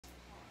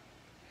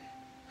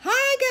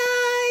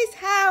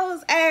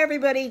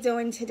everybody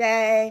doing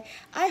today?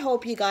 I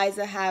hope you guys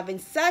are having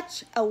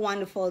such a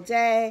wonderful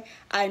day.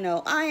 I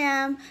know I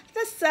am.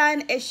 The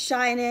sun is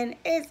shining.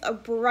 It's a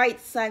bright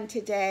sun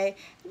today.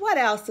 What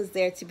else is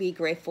there to be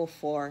grateful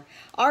for?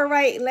 All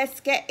right,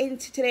 let's get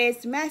into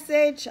today's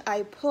message.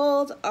 I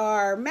pulled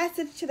our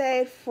message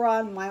today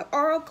from my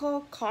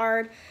oracle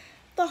card,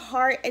 the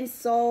Heart and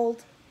Soul.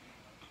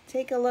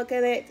 Take a look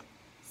at it.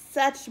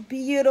 Such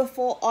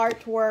beautiful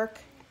artwork.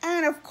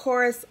 And of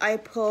course, I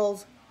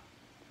pulled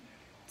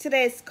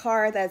today's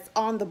card that's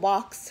on the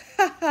box.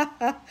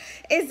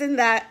 Isn't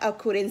that a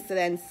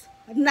coincidence?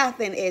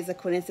 Nothing is a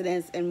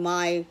coincidence in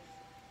my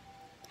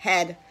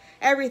head.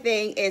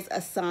 Everything is a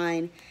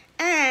sign.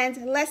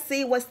 And let's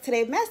see what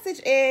today's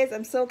message is.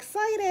 I'm so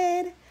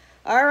excited.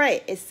 All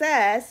right, it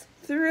says,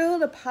 through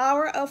the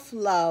power of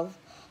love,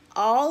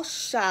 all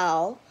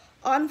shall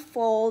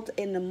unfold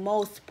in the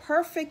most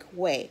perfect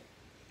way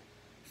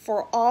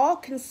for all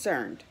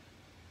concerned.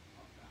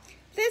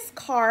 This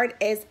card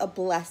is a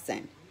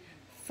blessing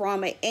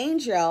from an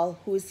angel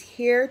who's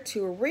here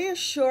to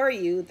reassure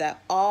you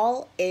that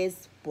all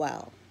is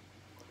well.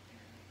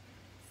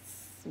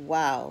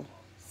 Wow,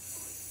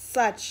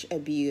 such a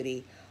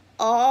beauty.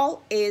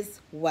 All is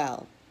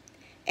well.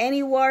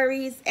 Any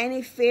worries,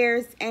 any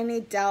fears, any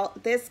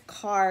doubt, this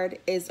card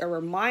is a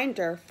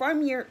reminder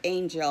from your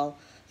angel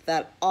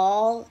that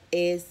all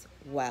is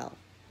well.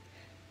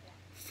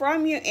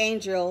 From your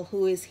angel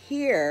who is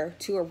here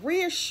to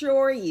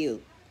reassure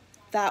you,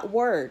 that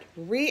word,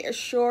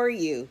 reassure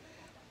you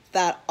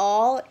that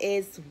all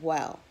is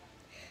well.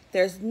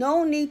 There's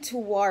no need to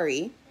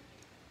worry.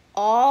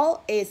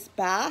 All is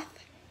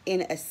bathed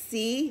in a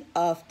sea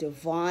of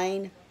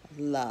divine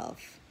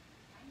love.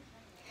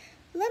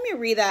 Let me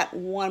read that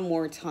one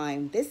more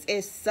time. This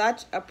is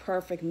such a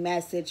perfect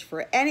message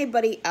for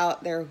anybody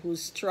out there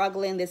who's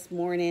struggling this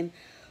morning,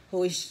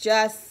 who is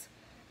just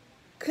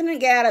couldn't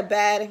get out of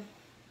bed.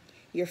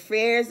 Your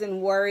fears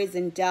and worries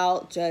and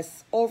doubt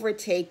just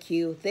overtake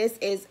you. This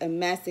is a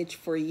message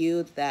for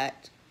you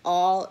that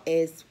all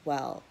is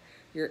well.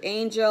 Your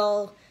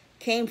angel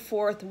came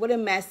forth with a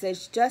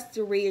message just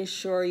to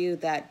reassure you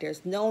that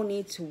there's no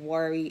need to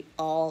worry.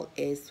 All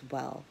is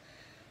well.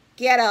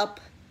 Get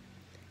up,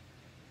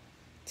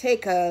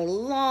 take a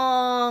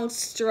long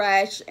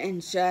stretch,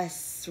 and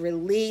just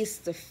release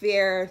the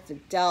fear, the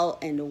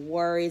doubt, and the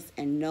worries,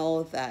 and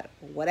know that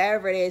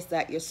whatever it is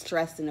that you're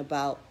stressing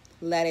about,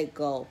 let it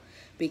go.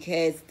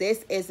 Because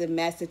this is a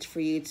message for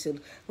you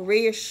to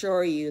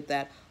reassure you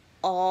that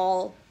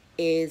all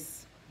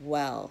is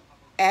well.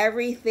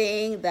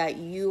 Everything that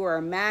you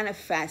are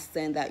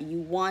manifesting, that you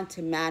want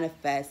to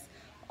manifest,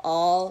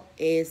 all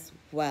is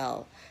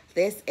well.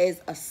 This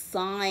is a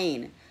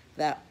sign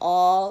that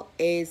all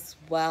is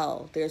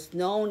well. There's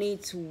no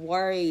need to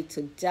worry,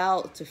 to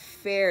doubt, to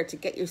fear, to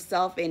get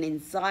yourself in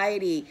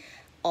anxiety.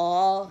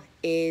 All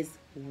is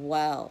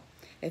well.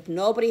 If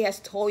nobody has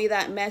told you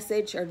that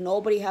message or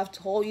nobody have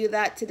told you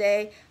that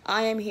today,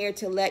 I am here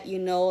to let you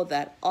know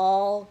that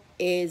all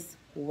is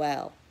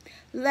well.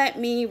 Let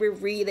me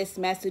reread this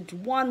message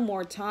one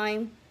more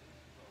time.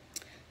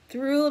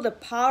 Through the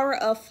power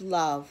of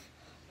love,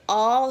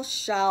 all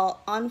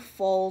shall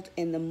unfold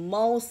in the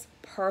most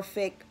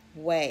perfect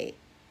way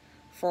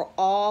for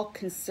all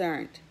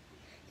concerned.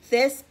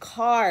 This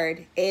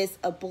card is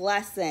a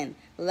blessing.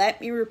 Let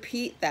me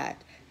repeat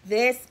that.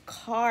 This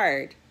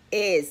card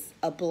is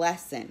a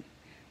blessing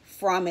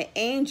from an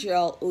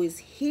angel who is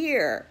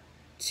here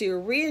to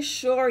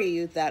reassure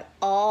you that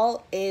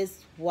all is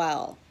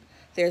well.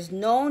 There's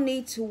no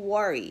need to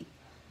worry.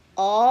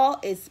 All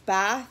is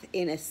bathed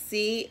in a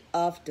sea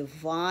of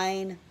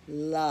divine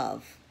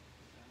love.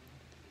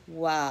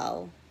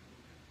 Wow.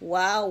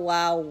 Wow,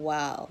 wow,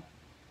 wow.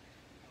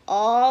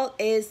 All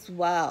is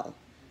well.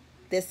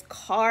 This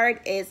card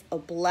is a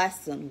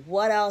blessing.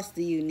 What else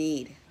do you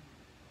need?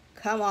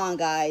 Come on,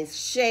 guys.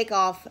 Shake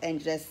off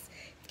and just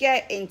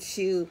get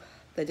into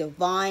the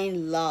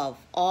divine love.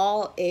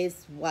 All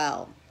is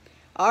well.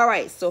 All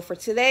right, so for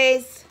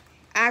today's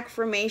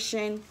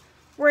affirmation,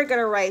 we're going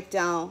to write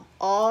down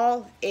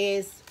all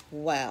is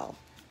well.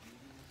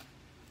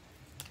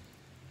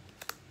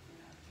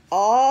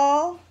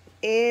 All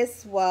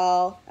is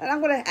well. And I'm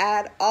going to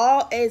add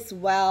all is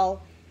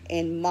well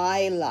in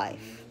my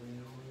life.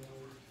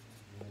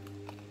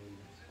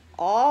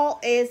 All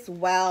is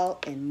well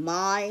in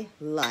my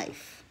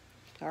life.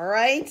 All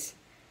right?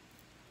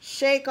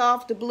 Shake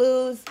off the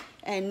blues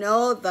and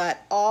know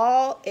that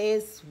all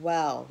is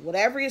well.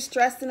 Whatever you're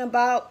stressing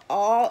about,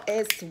 all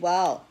is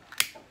well.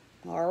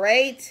 All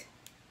right?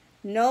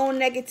 No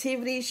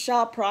negativity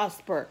shall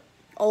prosper.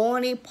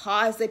 Only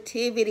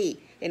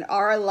positivity in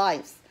our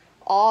lives.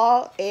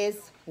 All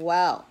is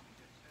well.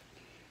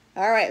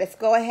 All right, let's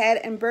go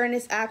ahead and burn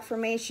this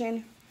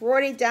affirmation.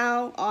 Wrote it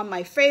down on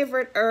my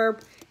favorite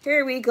herb.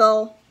 Here we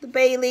go. The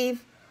bay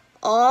leaf.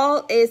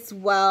 All is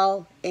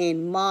well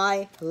in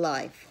my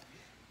life.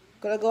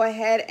 I'm going to go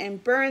ahead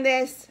and burn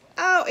this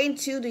out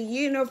into the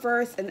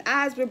universe. And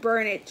as we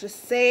burn it,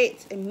 just say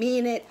it and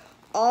mean it.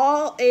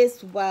 All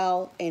is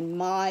well in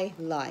my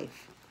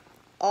life.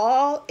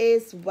 all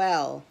is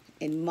well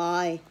in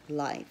my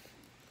life.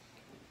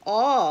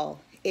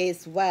 All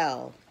is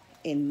well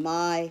in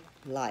my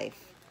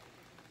life.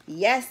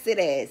 Yes, it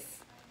is.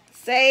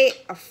 Say,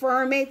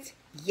 affirm it.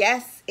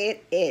 Yes,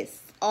 it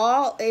is.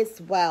 All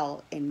is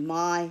well in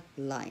my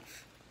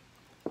life.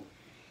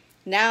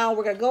 Now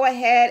we're going to go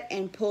ahead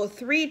and pull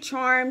 3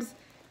 charms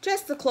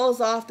just to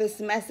close off this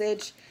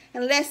message.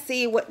 And let's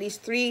see what these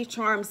 3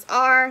 charms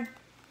are.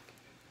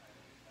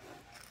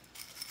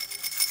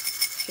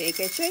 Shake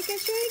it, shake it,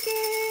 shake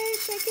it,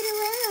 shake it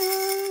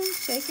around.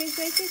 Shake it,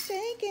 shake it,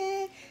 shake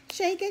it,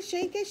 shake it,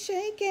 shake it,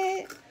 shake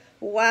it.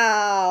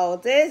 Wow,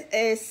 this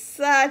is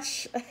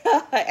such,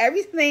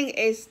 everything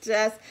is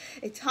just,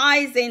 it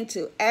ties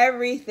into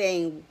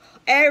everything.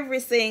 Every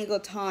single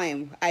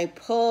time I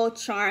pull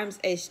charms,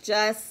 it's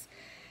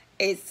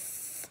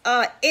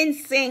in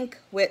sync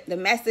with the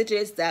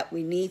messages that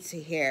we need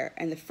to hear.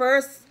 And the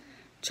first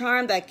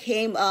charm that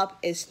came up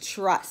is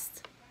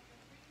trust.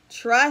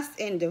 Trust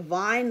in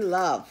divine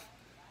love.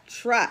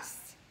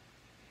 Trust.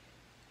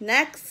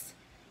 Next,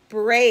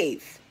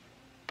 brave.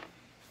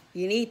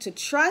 You need to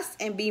trust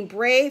and be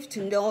brave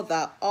to know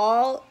that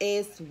all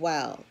is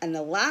well. And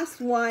the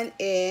last one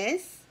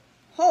is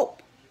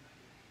hope.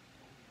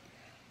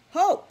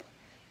 Hope.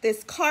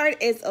 This card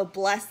is a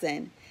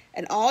blessing,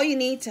 and all you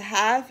need to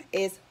have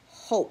is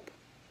hope.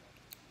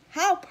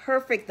 How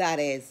perfect that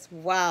is.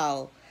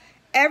 Wow.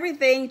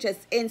 Everything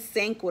just in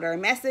sync with our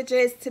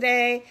messages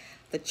today,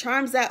 the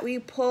charms that we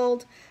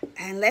pulled.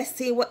 And let's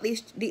see what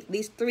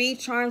these 3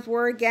 charms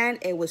were again.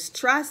 It was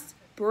trust,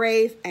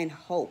 brave, and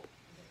hope.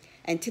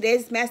 And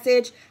today's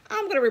message,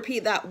 I'm going to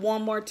repeat that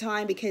one more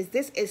time because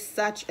this is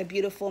such a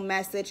beautiful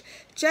message,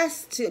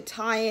 just to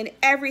tie in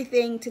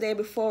everything today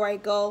before I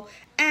go.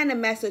 And the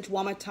message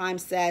one more time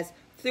says,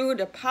 through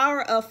the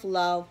power of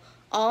love,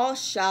 all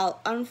shall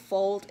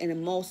unfold in the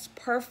most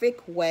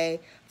perfect way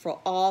for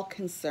all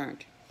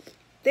concerned.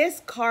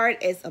 This card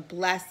is a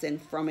blessing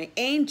from an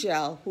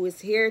angel who is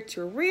here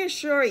to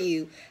reassure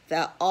you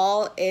that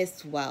all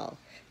is well.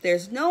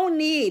 There's no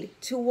need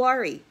to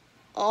worry.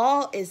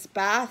 All is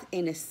bathed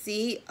in a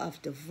sea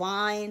of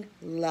divine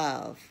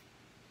love.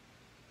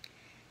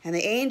 And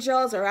the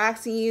angels are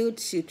asking you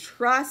to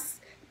trust,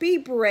 be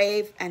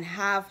brave, and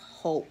have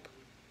hope.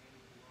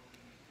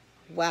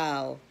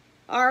 Wow.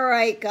 All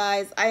right,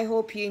 guys, I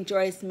hope you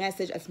enjoyed this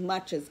message as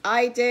much as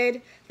I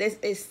did. This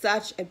is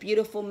such a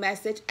beautiful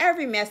message.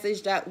 Every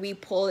message that we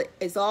pull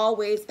is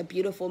always a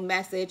beautiful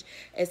message.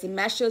 It's a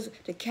message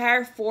to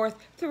carry forth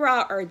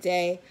throughout our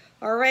day.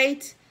 All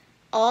right?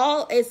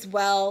 All is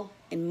well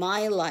in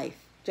my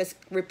life. Just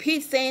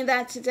repeat saying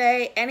that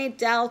today. Any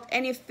doubt,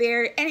 any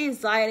fear, any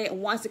anxiety that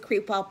wants to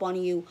creep up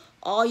on you,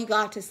 all you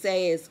got to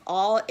say is,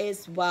 all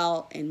is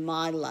well in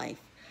my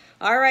life.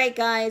 All right,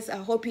 guys, I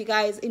hope you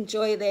guys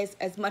enjoy this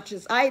as much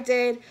as I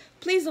did.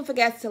 Please don't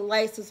forget to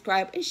like,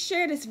 subscribe, and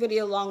share this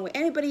video along with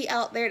anybody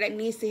out there that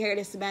needs to hear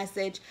this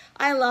message.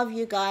 I love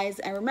you guys.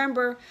 And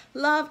remember,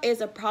 love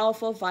is a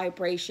powerful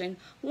vibration.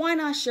 Why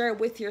not share it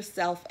with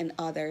yourself and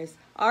others?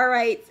 All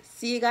right,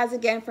 see you guys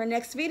again for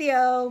next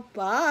video.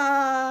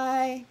 Bye.